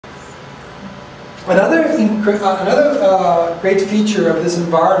Another great feature of this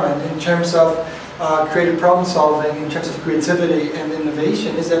environment in terms of creative problem solving, in terms of creativity and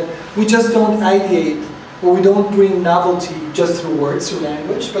innovation, is that we just don't ideate, or we don't bring novelty just through words, through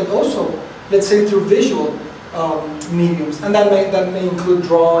language, but also, let's say, through visual mediums, and that may include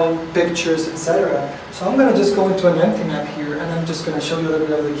drawing, pictures, etc. So I'm going to just go into an empty map here, and I'm just going to show you a little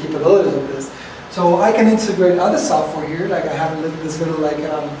bit of the capabilities of this. So I can integrate other software here, like I have this little like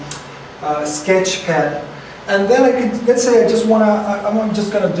sketch pad, and then I could, let's say I just want to, I'm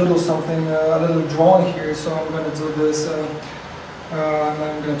just going to doodle something, a little drawing here. So I'm going to do this,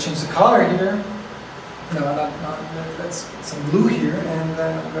 I'm going to change the color here. No, that's some blue here, and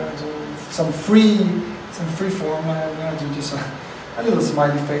then I'm going to do some free form. I'm going to do just a little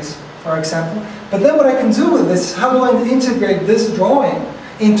smiley face, for example. But then what I can do with this, how do I integrate this drawing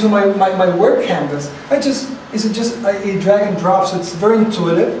into my work canvas? Is it just a drag and drop, so it's very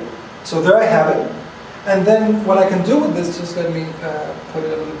intuitive. So there I have it. And then what I can do with this, just let me put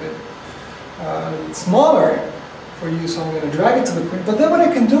it a little bit smaller for you, so I'm going to drag it to the print. But then what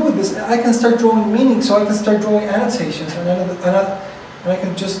I can do with this, I can start drawing meaning, so I can start drawing annotations, and I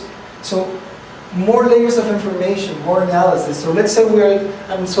can just, so more layers of information, more analysis. So let's say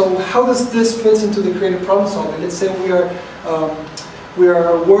so how does this fit into the creative problem solving? Let's say we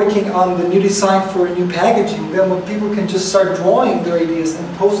are working on the new design for a new packaging. Then when people can just start drawing their ideas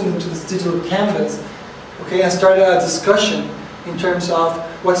and posting them to this digital canvas, okay, and start a discussion in terms of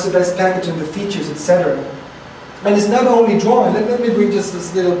what's the best packaging, the features, etc. And it's not only drawing. Let me bring just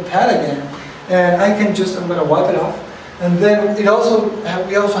this little pad again, and I can just, I'm going to wipe it off. And then we also have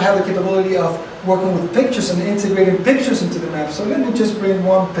the capability of working with pictures and integrating pictures into the map. So let me just bring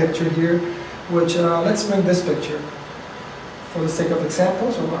one picture here, which let's bring this picture for the sake of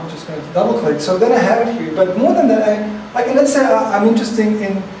example. So I'm just going to double click. So then I have it here. But more than that, I can, let's say I'm interested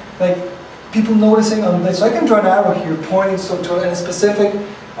in like people noticing on this. So I can draw an arrow here pointing to a specific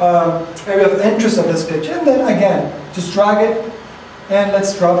area of interest of this picture, and then again just drag it and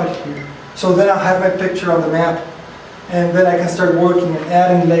let's drop it here. So then I'll have my picture on the map, and then I can start working and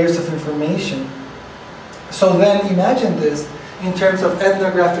adding layers of information. So then imagine this in terms of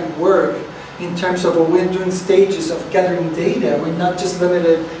ethnographic work, in terms of when we're doing stages of gathering data. We're not just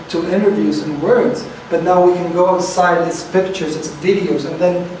limited to interviews and words, but now we can go outside, it's pictures, it's videos, and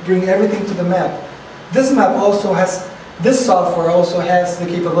then bring everything to the map. This map also has, this software also has the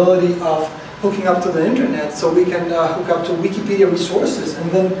capability of hooking up to the internet, so we can hook up to Wikipedia resources and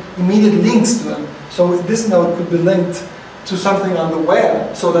then immediate links to them. So this node could be linked to something on the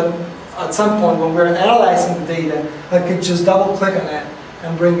web, so that at some point when we're analyzing the data, I could just double click on it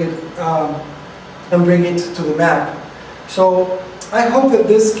and bring it to the map. So I hope that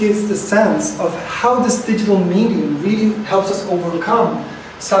this gives the sense of how this digital medium really helps us overcome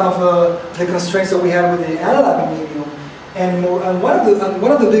some of the constraints that we have with the analog medium. And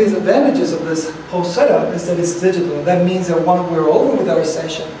one of the biggest advantages of this whole setup is that it's digital. That means that when we're over with our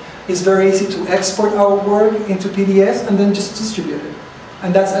session, it's very easy to export our work into PDFs and then just distribute it.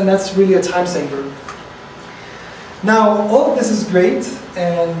 And that's really a time saver. Now, all of this is great,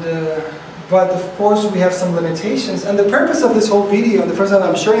 but of course we have some limitations. And the purpose of this whole video, and the first time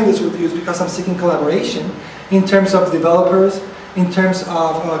I'm sharing this with you, is because I'm seeking collaboration in terms of developers, in terms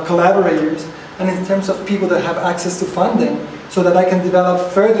of collaborators, and in terms of people that have access to funding, so that I can develop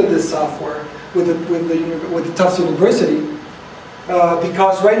further this software with the Tufts University.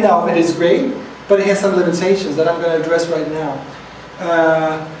 Because right now it is great, but it has some limitations that I'm going to address right now.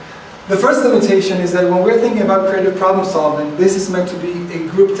 The first limitation is that when we're thinking about creative problem solving, this is meant to be a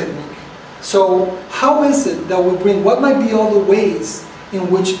group technique. So how is it that we bring, what might be all the ways in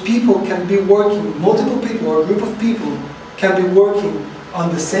which people can be working, multiple people or a group of people can be working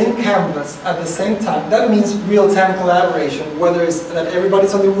on the same canvas at the same time? That means real-time collaboration, whether it's that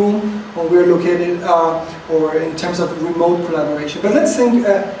everybody's in the room or we're located, or in terms of remote collaboration. But let's think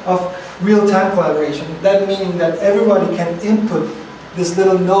of real-time collaboration. That meaning that everybody can input these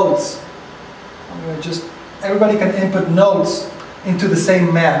little nodes. Everybody can input nodes into the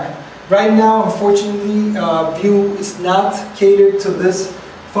same map. Right now, unfortunately, Vue is not catered to this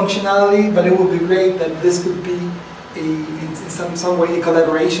functionality, but it would be great that this could be in some way a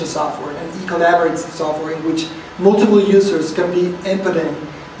collaboration software, an e-collaborative software in which multiple users can be inputting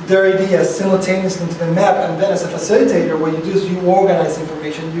their ideas simultaneously into the map, and then as a facilitator, what you do is you organize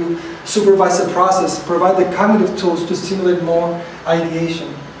information, you supervise the process, provide the cognitive tools to stimulate more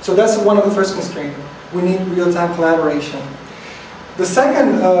ideation. So that's one of the first constraints. We need real-time collaboration. The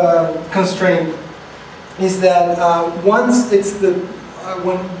second constraint is that once it's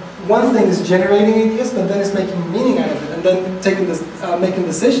when one thing is generating ideas, but then it's making meaning out of it, and then making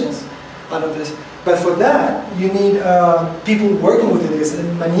decisions. out of this. But for that, you need people working with this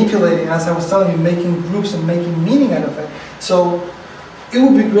and manipulating, as I was telling you, making groups and making meaning out of it. So it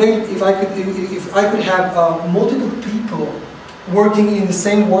would be great if I could have multiple people working in the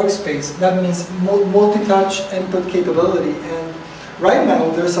same workspace. That means multi-touch input capability. And right now,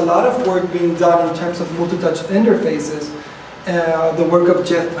 there's a lot of work being done in terms of multi-touch interfaces. The work of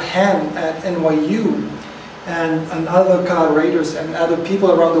Jeff Han at NYU and other collaborators and other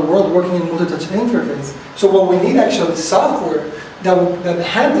people around the world working in multi-touch interface. So what we need actually is software that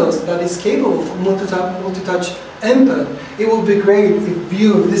handles, that is capable of multi-touch input. It would be great if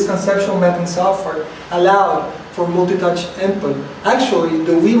Vue, this conceptual mapping software, allowed for multi-touch input. Actually,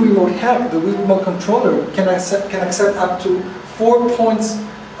 the Wii Remote Hack, the Wii Remote Controller, can accept up to 4 points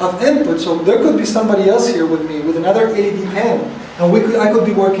of input. So there could be somebody else here with me with another LED pen, and I could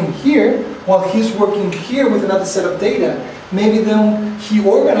be working here while he's working here with another set of data. Maybe then he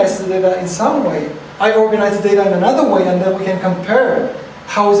organizes the data in some way. I organize the data in another way, and then we can compare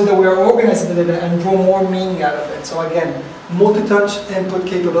how is it that we are organizing the data and draw more meaning out of it. So again, multi-touch input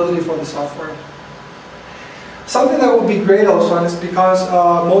capability for the software. Something that would be great also, and it's because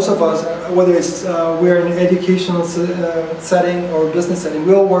most of us, whether it's we're in an educational setting or business setting,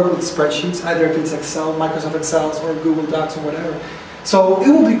 we all work with spreadsheets, either if it's Excel, Microsoft Excel, or Google Docs or whatever. So it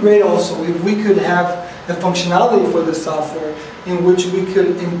would be great also if we could have a functionality for the software in which we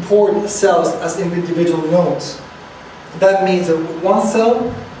could import cells as individual nodes. That means one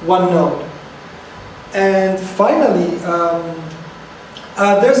cell, one node. And finally,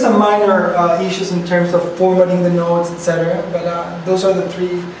 there's some minor issues in terms of formatting the nodes, etc. But those are the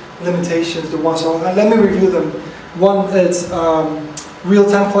three limitations. The ones. So let me review them. One is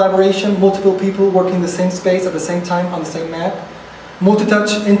real-time collaboration, multiple people working in the same space at the same time on the same map. Multi-touch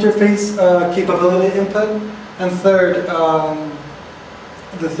interface capability input, and third,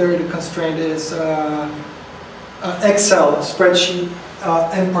 the third constraint is Excel spreadsheet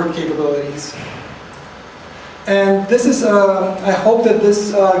import capabilities. And this is, I hope that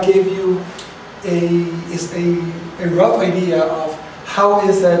this gave you a rough idea of how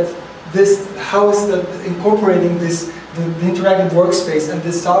is that incorporating the interactive workspace and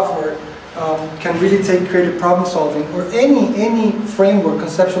this software can really take creative problem solving or any framework,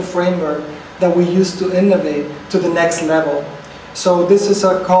 conceptual framework that we use to innovate to the next level. So this is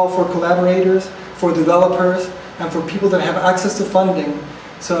a call for collaborators, for developers, and for people that have access to funding,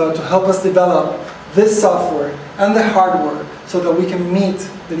 so to help us develop this software and the hardware so that we can meet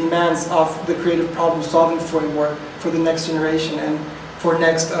the demands of the creative problem solving framework for the next generation and for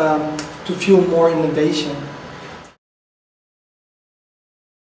to fuel more innovation.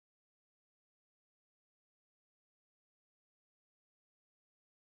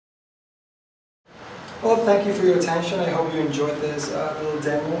 Well, thank you for your attention. I hope you enjoyed this little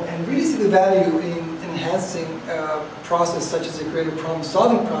demo and really see the value in enhancing a process such as the creative problem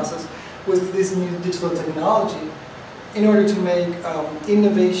solving process with this new digital technology in order to make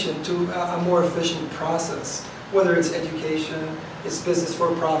innovation to a more efficient process, whether it's education, it's business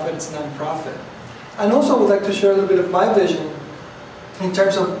for profit, it's non-profit. And also I would like to share a little bit of my vision in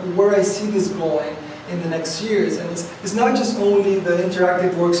terms of where I see this going in the next years. And it's not just only the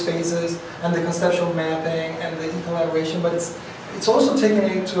interactive workspaces and the conceptual mapping and the e-collaboration, but it's also taking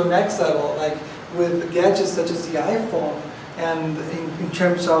it to a next level, like with gadgets such as the iPhone, and in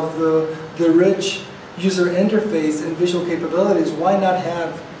terms of the rich user interface and visual capabilities. Why not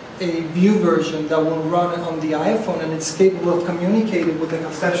have a Vue version that will run on the iPhone and it's capable of communicating with a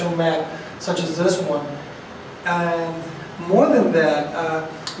conceptual map such as this one? And more than that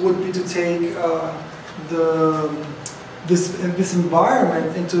would be to take this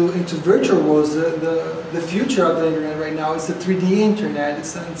environment into virtual worlds. The future of the internet right now is the 3D internet.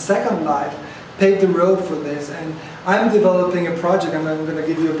 It's on Second Life. Paved the road for this, and I'm developing a project, and I'm going to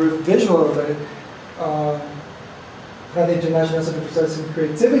give you a brief visual of it. At the International Center for Studies and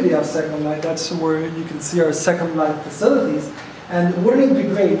Creativity of Second Life. That's where you can see our Second Life facilities. And wouldn't it be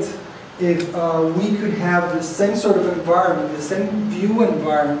great if we could have the same sort of environment, the same Vue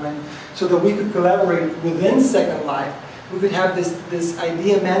environment, so that we could collaborate within Second Life. We could have this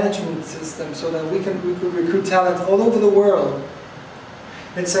idea management system so that we could recruit talent all over the world.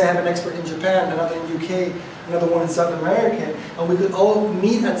 Let's say I have an expert in Japan, another in UK, another one in South America, and we could all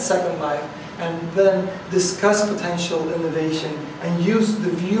meet at Second Life and then discuss potential innovation and use the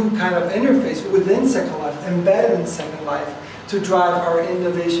Vue kind of interface within Second Life, embedded in Second Life, to drive our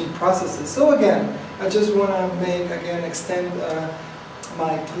innovation processes. So again, I just want to extend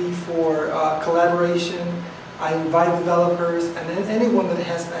my plea for collaboration. I invite developers and anyone that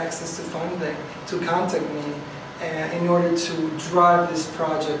has access to funding to contact me in order to drive this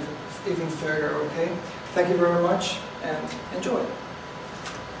project even further, okay? Thank you very much and enjoy.